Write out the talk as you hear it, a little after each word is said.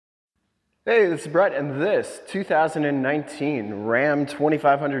Hey, this is Brett, and this 2019 Ram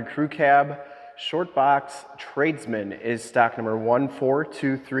 2500 Crew Cab Shortbox Tradesman is stock number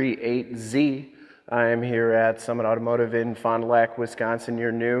 14238Z. I am here at Summit Automotive in Fond du Lac, Wisconsin,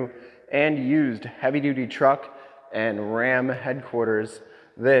 your new and used heavy-duty truck and Ram headquarters.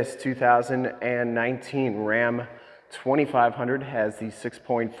 This 2019 Ram 2500 has the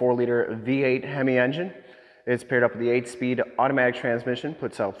 6.4-liter V8 Hemi engine. It's paired up with the 8-speed automatic transmission,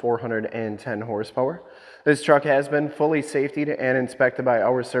 puts out 410 horsepower. This truck has been fully safetied and inspected by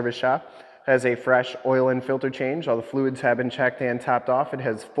our service shop. Has a fresh oil and filter change. All the fluids have been checked and topped off. It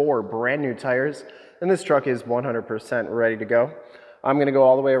has 4 brand new tires, and this truck is 100% ready to go. I'm going to go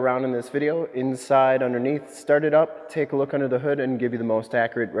all the way around in this video, inside, underneath, start it up, take a look under the hood, and give you the most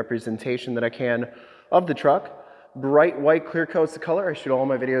accurate representation that I can of the truck. Bright white clear coat's the color. I shoot all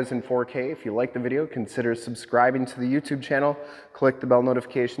my videos in 4K. If you like the video, consider subscribing to the YouTube channel. Click the bell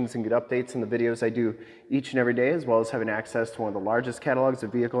notifications and get updates on the videos I do each and every day, as well as having access to one of the largest catalogs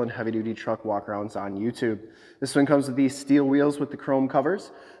of vehicle and heavy-duty truck walkarounds on YouTube. This one comes with these steel wheels with the chrome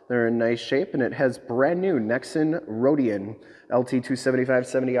covers. They're in nice shape, and it has brand new Nexen Rhodian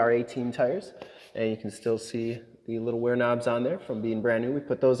LT275/70R18 tires. And you can still see the little wear knobs on there from being brand new. We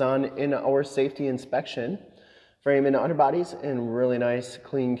put those on in our safety inspection. Frame and underbody's in really nice,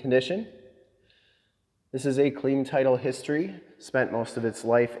 clean condition. This is a clean title history. Spent most of its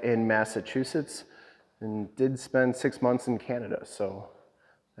life in Massachusetts and did spend 6 months in Canada, so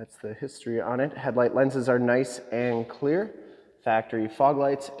that's the history on it. Headlight lenses are nice and clear. Factory fog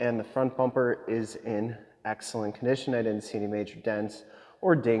lights, and the front bumper is in excellent condition. I didn't see any major dents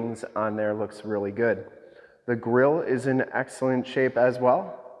or dings on there. Looks really good. The grille is in excellent shape as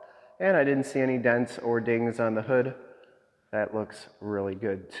well. And I didn't see any dents or dings on the hood. That looks really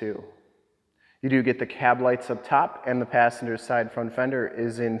good too. You do get the cab lights up top, and the passenger side front fender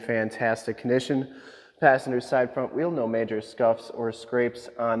is in fantastic condition. Passenger side front wheel, no major scuffs or scrapes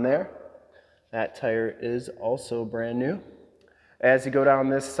on there. That tire is also brand new. As you go down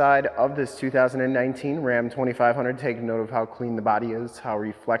this side of this 2019 Ram 2500, take note of how clean the body is, how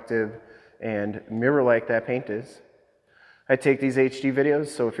reflective and mirror-like that paint is. I take these HD videos,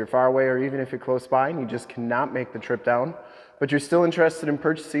 so if you're far away or even if you're close by and you just cannot make the trip down, but you're still interested in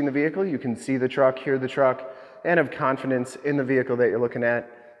purchasing the vehicle, you can see the truck, hear the truck, and have confidence in the vehicle that you're looking at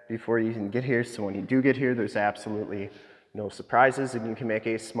before you even get here. So when you do get here, there's absolutely no surprises, and you can make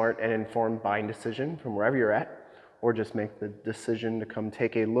a smart and informed buying decision from wherever you're at, or just make the decision to come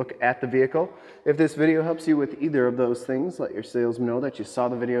take a look at the vehicle. If this video helps you with either of those things, let your salesman know that you saw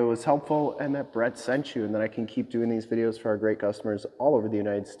the video was helpful and that Brett sent you, and that I can keep doing these videos for our great customers all over the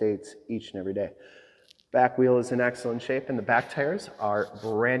United States each and every day. Back wheel is in excellent shape, and the back tires are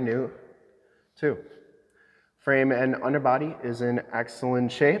brand new too. Frame and underbody is in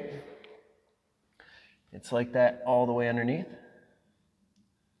excellent shape. It's like that all the way underneath.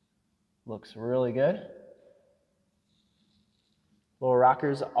 Looks really good. Lower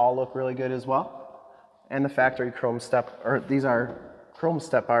rockers all look really good as well. And the factory chrome these are chrome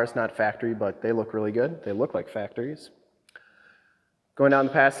step bars, not factory, but they look really good. They look like factories. Going down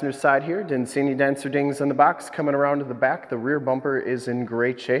the passenger side here, didn't see any dents or dings on the box. Coming around to the back, the rear bumper is in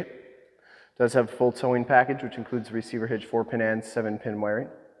great shape. Does have a full towing package, which includes receiver hitch, 4-pin and 7-pin wiring.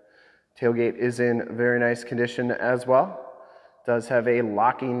 Tailgate is in very nice condition as well. Does have a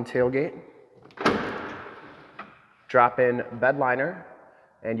locking tailgate. Drop-in bedliner,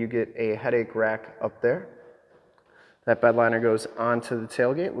 and you get a headache rack up there. That bedliner goes onto the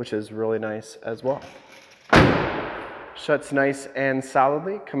tailgate, which is really nice as well. Shuts nice and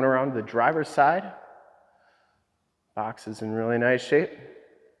solidly. Coming around to the driver's side, box is in really nice shape.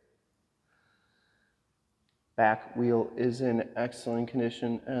 Back wheel is in excellent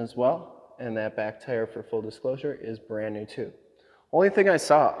condition as well, and that back tire, for full disclosure, is brand new too. Only thing I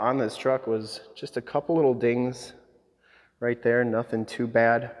saw on this truck was just a couple little dings right there, nothing too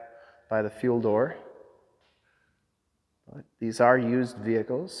bad by the fuel door. But these are used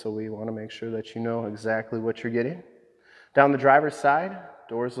vehicles, so we want to make sure that you know exactly what you're getting. Down the driver's side,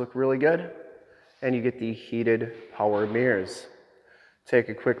 doors look really good, and you get the heated power mirrors. Take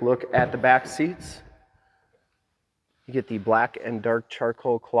a quick look at the back seats. You get the black and dark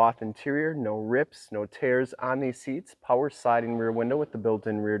charcoal cloth interior, no rips, no tears on these seats. Power sliding rear window with the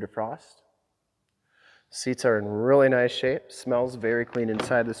built-in rear defrost. Seats are in really nice shape. Smells very clean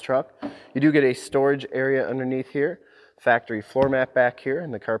inside this truck. You do get a storage area underneath here. Factory floor mat back here,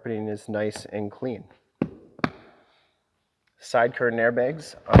 and the carpeting is nice and clean. Side curtain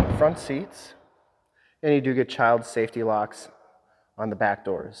airbags on the front seats. And you do get child safety locks on the back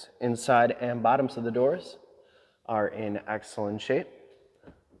doors. Inside and bottoms of the doors are in excellent shape.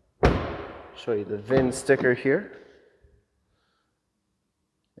 show you the VIN sticker here.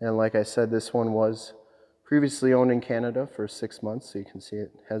 And like I said, this one was previously owned in Canada for 6 months, so you can see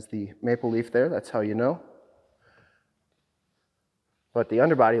it has the maple leaf there. That's how you know. But the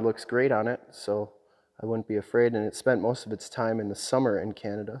underbody looks great on it, so I wouldn't be afraid, and it spent most of its time in the summer in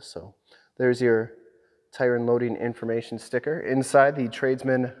Canada. So there's your tire and loading information sticker. Inside, the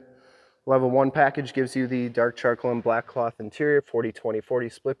Tradesman Level 1 package gives you the dark charcoal and black cloth interior,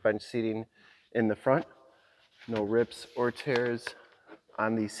 40-20-40 split bench seating in the front. No rips or tears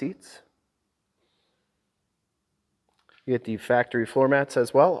on these seats. You get the factory floor mats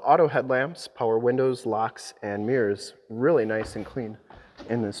as well, auto headlamps, power windows, locks, and mirrors. Really nice and clean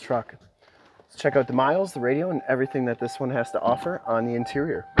in this truck. Let's check out the miles, the radio, and everything that this one has to offer on the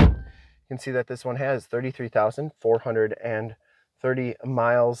interior. You can see that this one has 33,430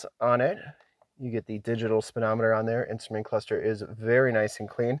 miles on it. You get the digital speedometer on there. Instrument cluster is very nice and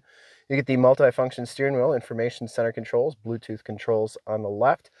clean. You get the multi-function steering wheel, information center controls, Bluetooth controls on the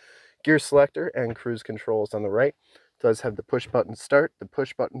left, gear selector, and cruise controls on the right. It does have the push button start, the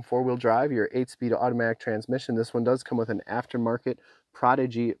push button 4-wheel drive, your 8-speed automatic transmission. This one does come with an aftermarket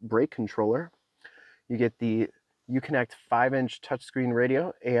Prodigy brake controller. You get the Uconnect 5-inch touchscreen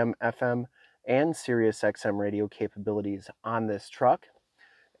radio, AM, FM, and Sirius XM radio capabilities on this truck.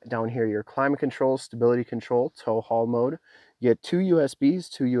 Down here, your climate control, stability control, tow haul mode. You get 2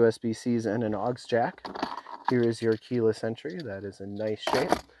 USBs, 2 USB-Cs, and an aux jack. Here is your keyless entry. That is in nice shape.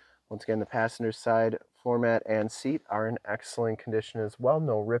 Once again, the passenger side floor mat and seat are in excellent condition as well.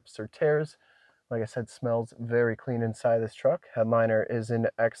 No rips or tears. Like I said, smells very clean inside this truck. Headliner is in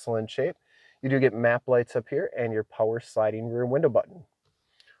excellent shape. You do get map lights up here and your power sliding rear window button.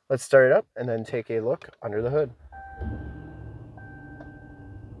 Let's start it up and then take a look under the hood.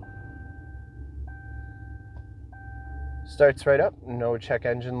 Starts right up, no check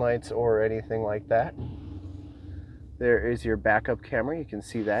engine lights or anything like that. There is your backup camera. You can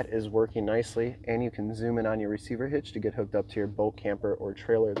see that is working nicely, and you can zoom in on your receiver hitch to get hooked up to your boat, camper, or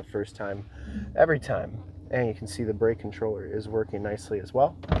trailer the first time, every time. And you can see the brake controller is working nicely as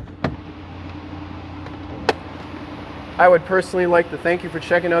well. I would personally like to thank you for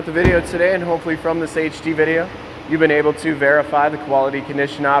checking out the video today, and hopefully from this HD video, you've been able to verify the quality,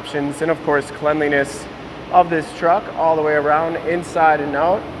 condition options, and of course cleanliness of this truck all the way around, inside and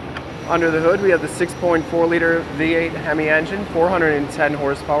out. Under the hood, we have the 6.4 liter V8 Hemi engine, 410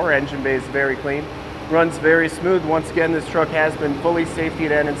 horsepower. Engine bay is very clean, runs very smooth. Once again, this truck has been fully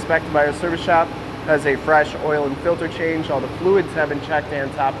safetied and inspected by our service shop. Has a fresh oil and filter change. All the fluids have been checked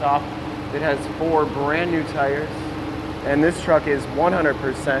and topped off. It has 4 brand new tires, and this truck is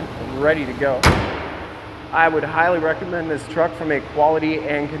 100% ready to go. I would highly recommend this truck from a quality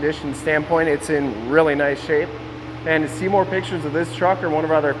and condition standpoint. It's in really nice shape. And to see more pictures of this truck or one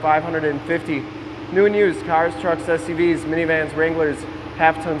of our other 550 new and used cars, trucks, SUVs, minivans, Wranglers,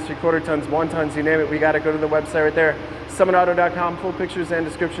 half tons, 3/4 tons, 1 tons, you name it, we got to go to the website right there, summitauto.com. Full pictures and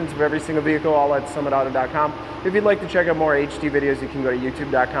descriptions of every single vehicle, all at summitauto.com. If you'd like to check out more HD videos, you can go to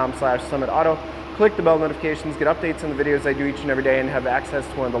youtube.com/summitauto. Click the bell notifications, get updates on the videos I do each and every day, and have access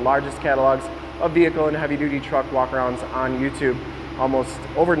to one of the largest catalogs of vehicle and heavy duty truck walkarounds on YouTube. Almost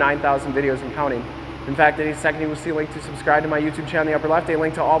over 9,000 videos and counting. In fact, any second you will see a link to subscribe to my YouTube channel in the upper left, a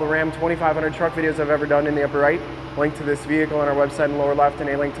link to all the Ram 2500 truck videos I've ever done in the upper right, a link to this vehicle on our website in the lower left, and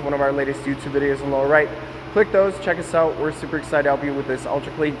a link to one of our latest YouTube videos in the lower right. Click those, check us out. We're super excited to help you with this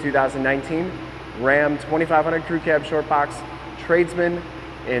ultra clean 2019 Ram 2500 Crew Cab Short Box Tradesman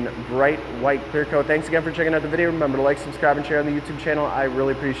in bright white clear coat. Thanks again for checking out the video. Remember to like, subscribe, and share on the YouTube channel. I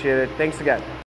really appreciate it. Thanks again.